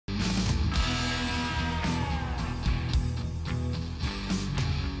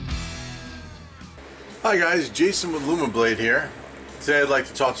Hi guys, Jason with LumaBlade here. Today I'd like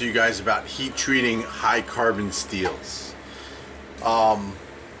to talk to you guys about heat treating high carbon steels.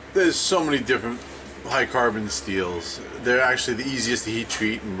 There's so many different high carbon steels. They're actually the easiest to heat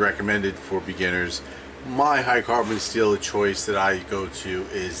treat and recommended for beginners. My high carbon steel of choice that I go to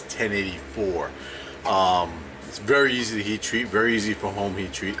is 1084. It's very easy to heat treat, very easy for home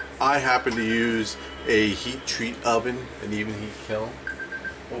heat treat. I happen to use a heat treat oven, an even heat kiln.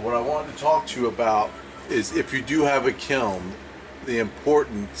 But what I wanted to talk to you about is if you do have a kiln, the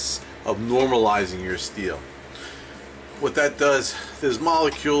importance of normalizing your steel. What that does, there's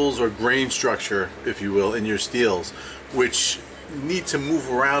molecules or grain structure, if you will, in your steels, which need to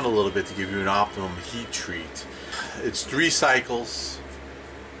move around a little bit to give you an optimum heat treat. It's 3 cycles,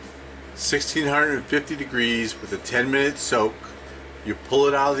 1650 degrees with a 10-minute soak. You pull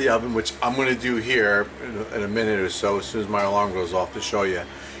it out of the oven, which I'm going to do here in a minute or so, as soon as my alarm goes off, to show you.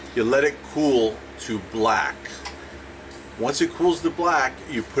 You let it cool to black. Once it cools to black,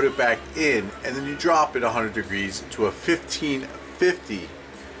 you put it back in, and then you drop it 100 degrees to a 1550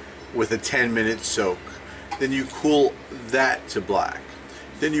 with a 10-minute soak. Then you cool that to black.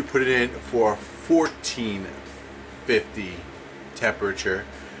 Then you put it in for 1450 temperature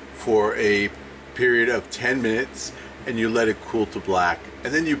for a period of 10 minutes, and you let it cool to black.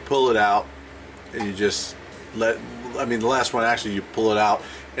 And then you pull it out, and you just let, the last one actually, you pull it out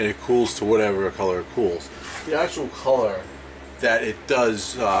and it cools to whatever color it cools. The actual color that it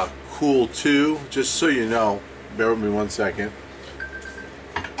does cool to, just so you know, bear with me one second.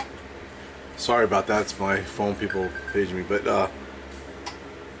 Sorry about that, it's my phone people paging me, but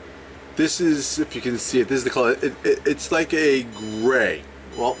this is, if you can see it, this is the color. It's like a gray.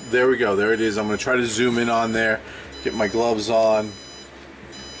 Well, there we go, there it is. I'm going to try to zoom in on there, get my gloves on.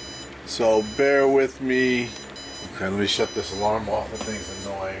 So bear with me. Okay, let me shut this alarm off. The thing's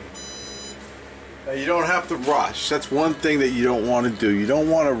annoying. Now, you don't have to rush. That's one thing that you don't want to do. You don't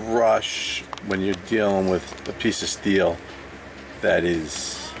want to rush when you're dealing with a piece of steel that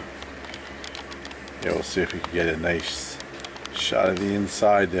is... Yeah, we'll see if we can get a nice shot of the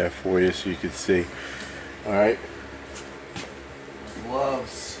inside there for you so you can see. Alright.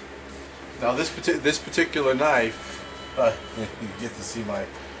 Gloves. Now this particular knife, you get to see my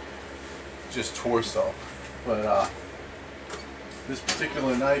just torso. But this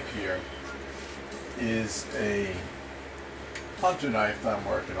particular knife here is a hunter knife that I'm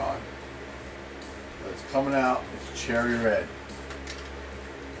working on. So it's coming out, it's cherry red.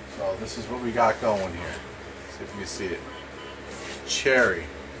 So this is what we got going here. See if you can see it. Cherry.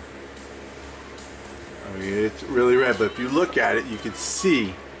 I mean, it's really red, but if you look at it, you can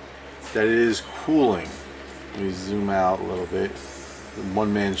see that it is cooling. Let me zoom out a little bit. The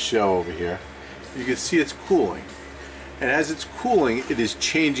one-man show over here. You can see it's cooling, and as it's cooling, it is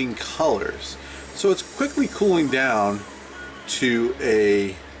changing colors. So it's quickly cooling down to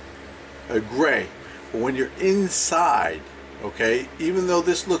a gray. But when you're inside, okay, even though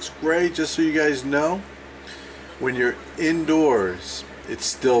this looks gray, just so you guys know, when you're indoors, it's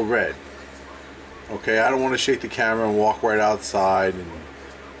still red. Okay, I don't want to shake the camera and walk right outside and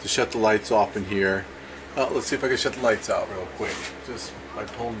to shut the lights off in here. Let's see if I can shut the lights out real quick, just by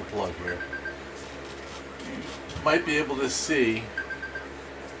pulling the plug here. You might be able to see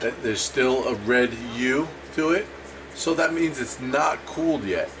that there's still a red hue to it, so that means it's not cooled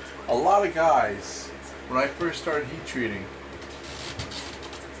yet. A lot of guys, when I first started heat treating,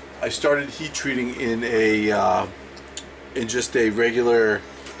 I started heat treating in a in just a regular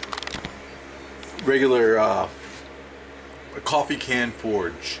coffee can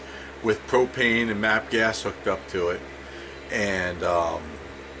forge with propane and MAP gas hooked up to it, and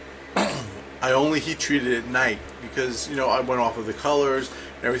I only heat treated at night because, you know, I went off of the colors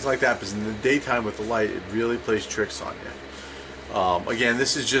and everything like that, because in the daytime with the light, it really plays tricks on you. Again,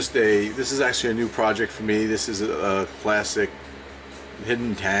 this is actually a new project for me. This is a classic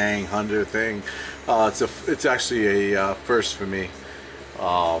hidden tang hunter thing. It's actually a first for me.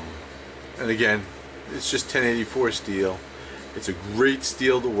 And again, it's just 1084 steel. It's a great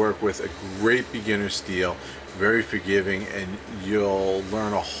steel to work with, a great beginner steel, very forgiving, and you'll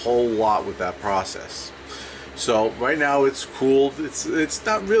learn a whole lot with that process. So right now it's cooled. It's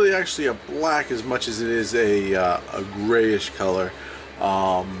not really actually a black as much as it is a grayish color.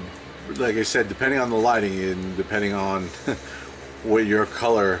 Like I said, depending on the lighting and depending on what your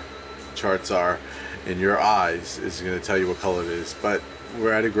color charts are in your eyes is going to tell you what color it is. But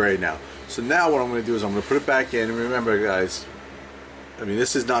we're at a gray now. So now what I'm going to do is I'm going to put it back in. And remember, guys, I mean,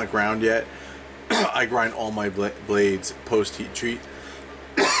 this is not ground yet. I grind all my blades post heat treat.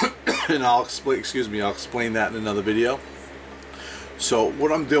 And I'll explain that in another video. So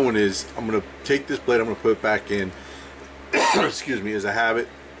what I'm doing is I'm going to take this blade, I'm going to put it back in, excuse me, as I have it,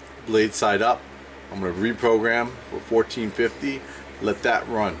 blade side up. I'm going to reprogram for 1450, let that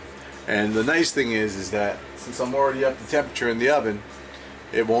run. And the nice thing is that since I'm already up the temperature in the oven,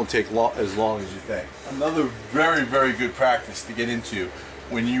 it won't take as long as you think. Another very, very good practice to get into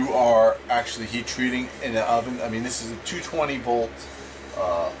when you are actually heat treating in the oven. I mean, this is a 220 volt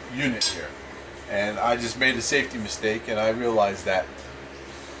unit here. And I just made a safety mistake, and I realized that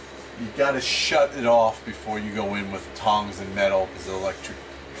you got to shut it off before you go in with tongs and metal because of electric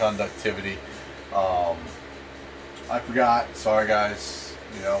conductivity. I forgot. Sorry, guys.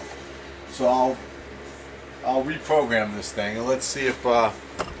 You know, so I'll reprogram this thing, and let's see if for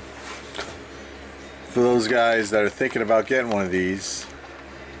those guys that are thinking about getting one of these,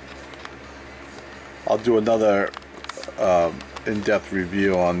 I'll do another in-depth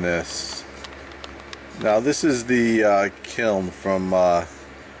review on this. Now this is the kiln from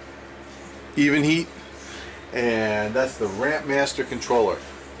Even Heat, and that's the Ramp Master controller.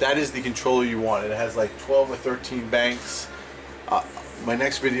 That is the controller you want. It has like 12 or 13 banks. My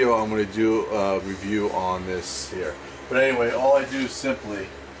next video I'm going to do a review on this here. But anyway, all I do is simply,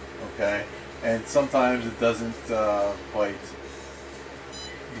 okay, and sometimes it doesn't quite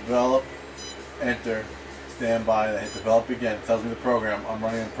develop, enter, stand by, and I hit develop again. It tells me the program. I'm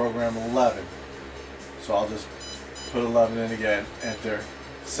running in program 11. So I'll just put 11 in again, enter,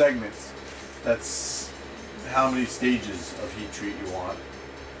 segments. That's how many stages of heat treat you want.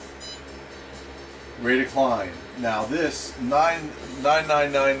 Rate of climb. Now this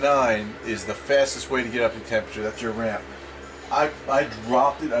 9999 is the fastest way to get up to temperature. That's your ramp. I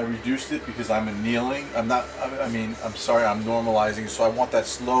dropped it, I reduced it because I'm annealing. I'm sorry, I'm normalizing, so I want that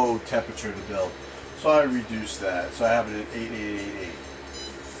slow temperature to build. So I reduced that. So I have it at 8888.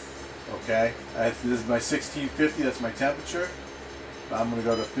 Okay, this is my 1650, that's my temperature. Now I'm going to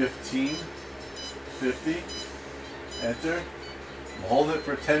go to 1550, enter. I'm holding it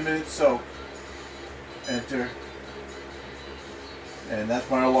for a 10-minute soak, enter. And that's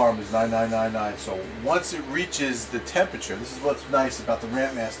my alarm, is 9999. So once it reaches the temperature, this is what's nice about the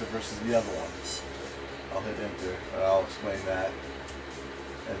Ramp Master versus the other ones. I'll hit enter, and I'll explain that.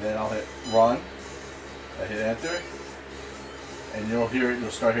 And then I'll hit run, I hit enter. And you'll hear it,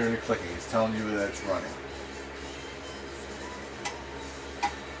 you'll start hearing it clicking. It's telling you that it's running.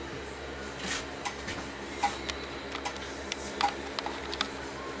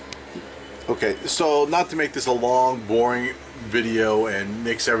 Okay, so not to make this a long, boring video and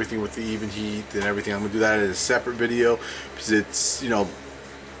mix everything with the Even Heat and everything, I'm going to do that in a separate video because it's, you know,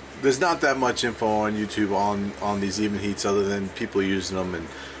 there's not that much info on YouTube on these Even Heats other than people using them, and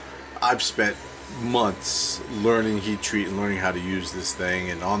I've spent months learning heat treat and learning how to use this thing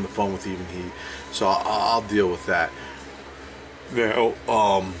and on the phone with Even Heat, so I'll deal with that. Now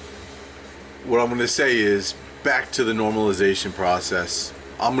what I'm going to say is back to the normalization process.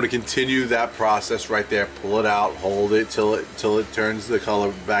 I'm going to continue that process right there. Pull it out, hold it till it turns the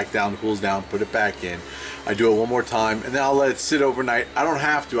color back down, cools down, put it back in. I do it one more time, and then I'll let it sit overnight. I don't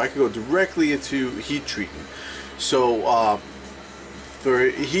have to. I can go directly into heat treating. So for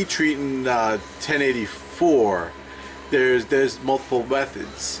heat treating 1084, there's multiple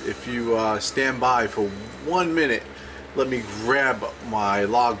methods. If you stand by for 1 minute, let me grab my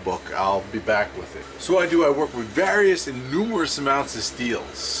logbook. I'll be back with it. So what I do, I work with various and numerous amounts of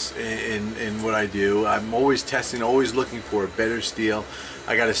steels in what I do. I'm always testing, always looking for a better steel.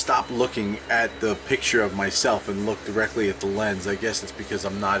 I got to stop looking at the picture of myself and look directly at the lens. I guess it's because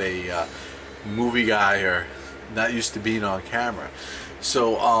I'm not a movie guy or not used to being on camera.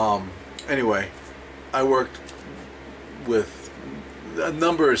 So anyway, I worked with a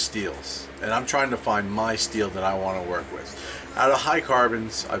number of steels, and I'm trying to find my steel that I want to work with. Out of high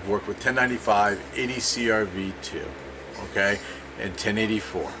carbons, I've worked with 1095, 80 CRV2, okay, and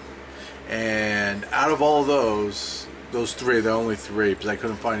 1084. And out of all of those three, the only three, because I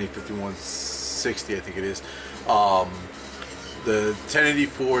couldn't find any 5160, I think it is. The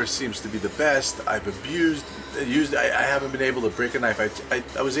 1084 seems to be the best. I've used. I haven't been able to break a knife.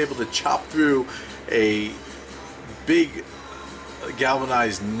 I was able to chop through a big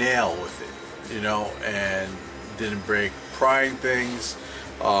galvanized nail with it, you know, and didn't break. Prying things.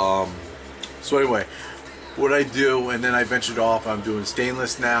 So anyway, what I do, and then I ventured off. I'm doing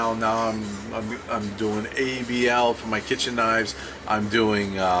stainless now. Now I'm doing ABL for my kitchen knives. I'm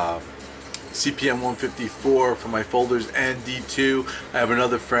doing CPM 154 for my folders and D2. I have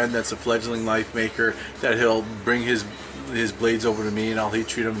another friend that's a fledgling knife maker that he'll bring his blades over to me, and I'll heat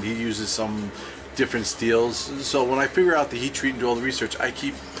treat them. And he uses some different steels. So when I figure out the heat treat and do all the research, I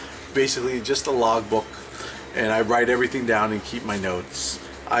keep basically just a logbook, and I write everything down and keep my notes.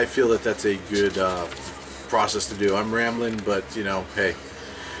 I feel that that's a good process to do. I'm rambling, but you know, hey.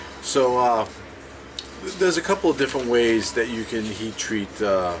 So there's a couple of different ways that you can heat treat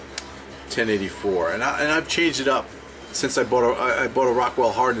 1084, and I've changed it up since I bought a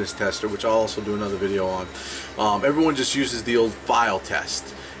Rockwell hardness tester, which I'll also do another video on. Everyone just uses the old file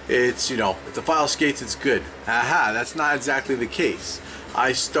test. It's, you know, if the file skates, it's good. Aha, that's not exactly the case.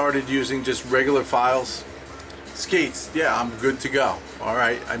 I started using just regular files. Skates, yeah, I'm good to go. All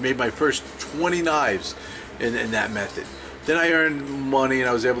right, I made my first 20 knives in that method. Then I earned money and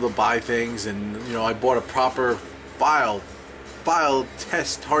I was able to buy things, and you know, I bought a proper file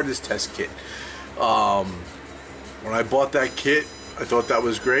test, hardness test kit. When I bought that kit, I thought that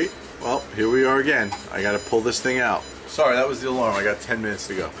was great. Well, here we are again. I got to pull this thing out. Sorry, that was the alarm. I got 10 minutes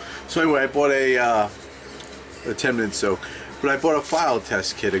to go. So anyway, I bought a 10 minutes so, but I bought a file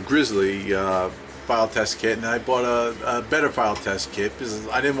test kit, a Grizzly file test kit, and I bought a better file test kit because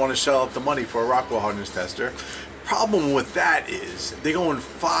I didn't want to shell out the money for a Rockwell hardness tester. Problem with that is they go in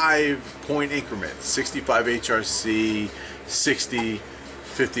 5-point increments: 65 HRC, 60,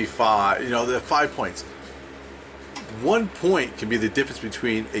 55. You know, they're 5 points. 1 point can be the difference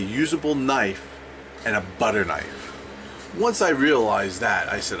between a usable knife and a butter knife. Once I realized that,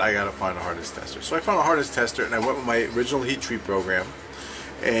 I said I gotta find a hardness tester. So I found a hardness tester, and I went with my original heat treat program,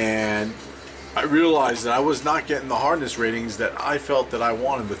 and I realized that I was not getting the hardness ratings that I felt that I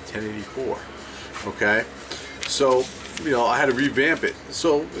wanted with 1084. Okay, so you know, I had to revamp it.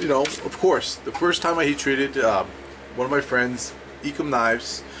 So you know, of course, the first time I heat treated, one of my friends, Ecom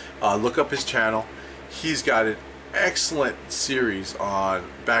Knives, look up his channel. He's got an excellent series on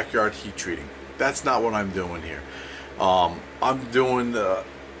backyard heat treating. That's not what I'm doing here. I'm doing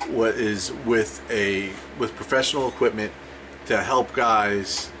what is with professional equipment to help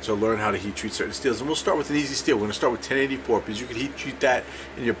guys to learn how to heat treat certain steels. And we'll start with an easy steel. We're going to start with 1084 because you can heat treat that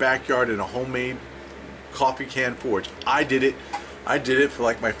in your backyard in a homemade coffee can forge. I did it for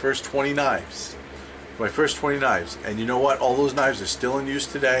like my first 20 knives. And you know what? All those knives are still in use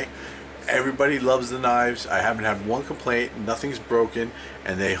today. Everybody loves the knives. I haven't had one complaint. Nothing's broken,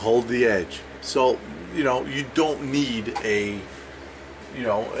 and they hold the edge. So you know, you don't need an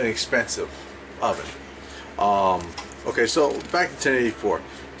expensive oven. Okay, so back to 1084.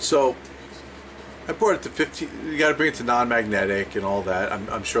 So I brought it to 15. You got to bring it to non-magnetic and all that.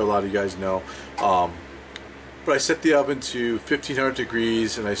 I'm sure a lot of you guys know. But I set the oven to 1500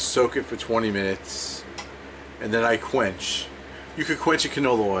 degrees and I soak it for 20 minutes, and then I quench. You could quench in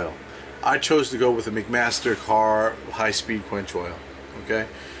canola oil. I chose to go with a McMaster Carr high-speed quench oil. Okay,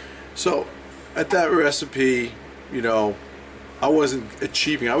 so at that recipe, you know, I was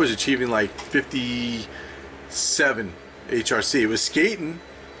achieving like 57 HRC. It was skating.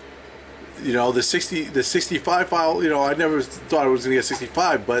 You know, the 65 file, you know, I never thought I was going to get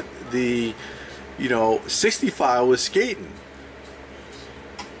 65, but the, you know, 60 file was skating.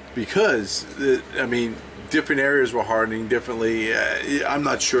 Because, I mean, different areas were hardening differently. I'm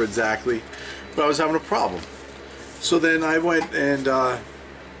not sure exactly, but I was having a problem. So then I went and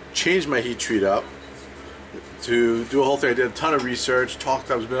changed my heat treat up to do a whole thing. I did a ton of research,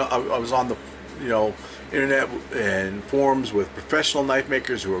 I was on the, you know, internet and forums with professional knife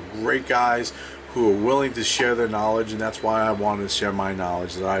makers who are great guys who are willing to share their knowledge, and that's why I wanted to share my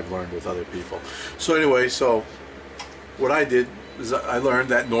knowledge that I've learned with other people. So anyway, so what I did is I learned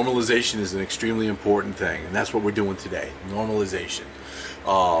that normalization is an extremely important thing, and that's what we're doing today. Normalization.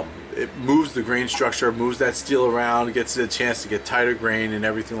 It moves the grain structure, moves that steel around, it gets a chance to get tighter grain and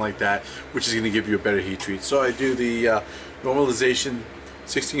everything like that, which is going to give you a better heat treat. So I do the normalization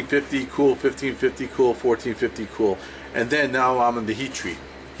 1650 cool, 1550 cool, 1450 cool, and then now I'm in the heat treat.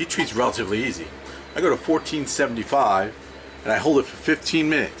 Heat treat's relatively easy. I go to 1475 and I hold it for 15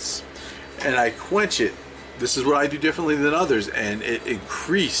 minutes and I quench it. This is what I do differently than others, and it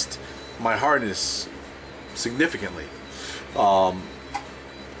increased my hardness significantly.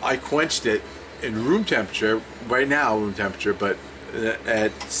 I quenched it in room temperature, right now room temperature, but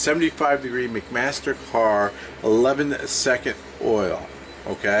at 75 degree McMaster Carr 11-second oil.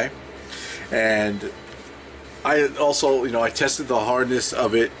 Okay, and I also, you know, I tested the hardness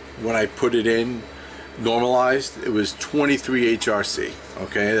of it when I put it in normalized. It was 23 HRC.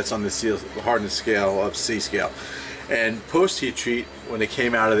 Okay, that's on the hardness scale of C scale. And post heat treat, when it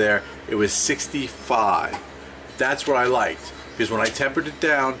came out of there, it was 65. That's what I liked, because when I tempered it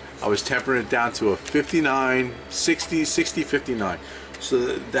down, I was tempering it down to a 59, 60, 60, 59.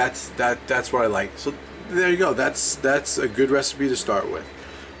 So that's what I like. So there you go. That's a good recipe to start with.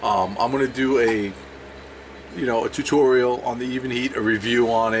 I'm going to do a tutorial on the even heat, a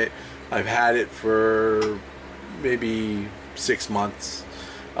review on it. I've had it for maybe 6 months,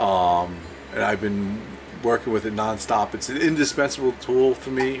 and I've been working with it nonstop. It's an indispensable tool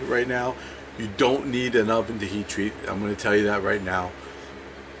for me right now. You don't need an oven to heat treat. I'm going to tell you that right now.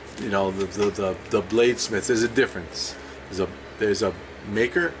 You know, the bladesmith, there's a difference. There's a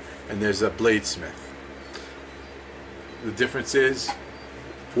maker and there's a bladesmith. The difference is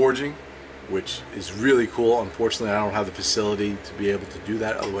forging, which is really cool. Unfortunately, I don't have the facility to be able to do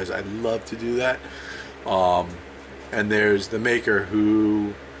that. Otherwise, I'd love to do that. And there's the maker,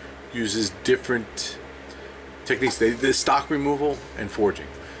 who uses different techniques. There's stock removal and forging.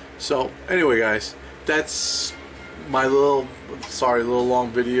 So anyway, guys, that's my little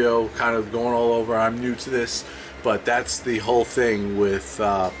long video, kind of going all over. I'm new to this, but that's the whole thing with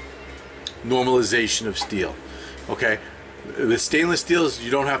normalization of steel. Okay, the stainless steels, you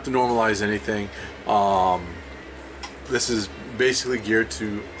don't have to normalize anything. This is basically geared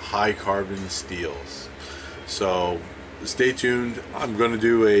to high carbon steels. So stay tuned. I'm going to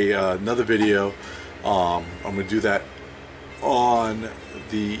do another video. I'm going to do that on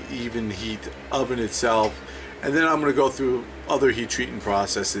the even heat oven itself, and then I'm going to go through other heat treating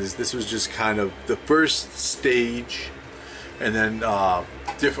processes. This was just kind of the first stage, and then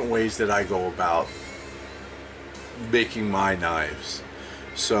different ways that I go about making my knives.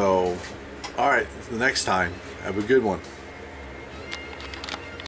 So alright, the next time, have a good one.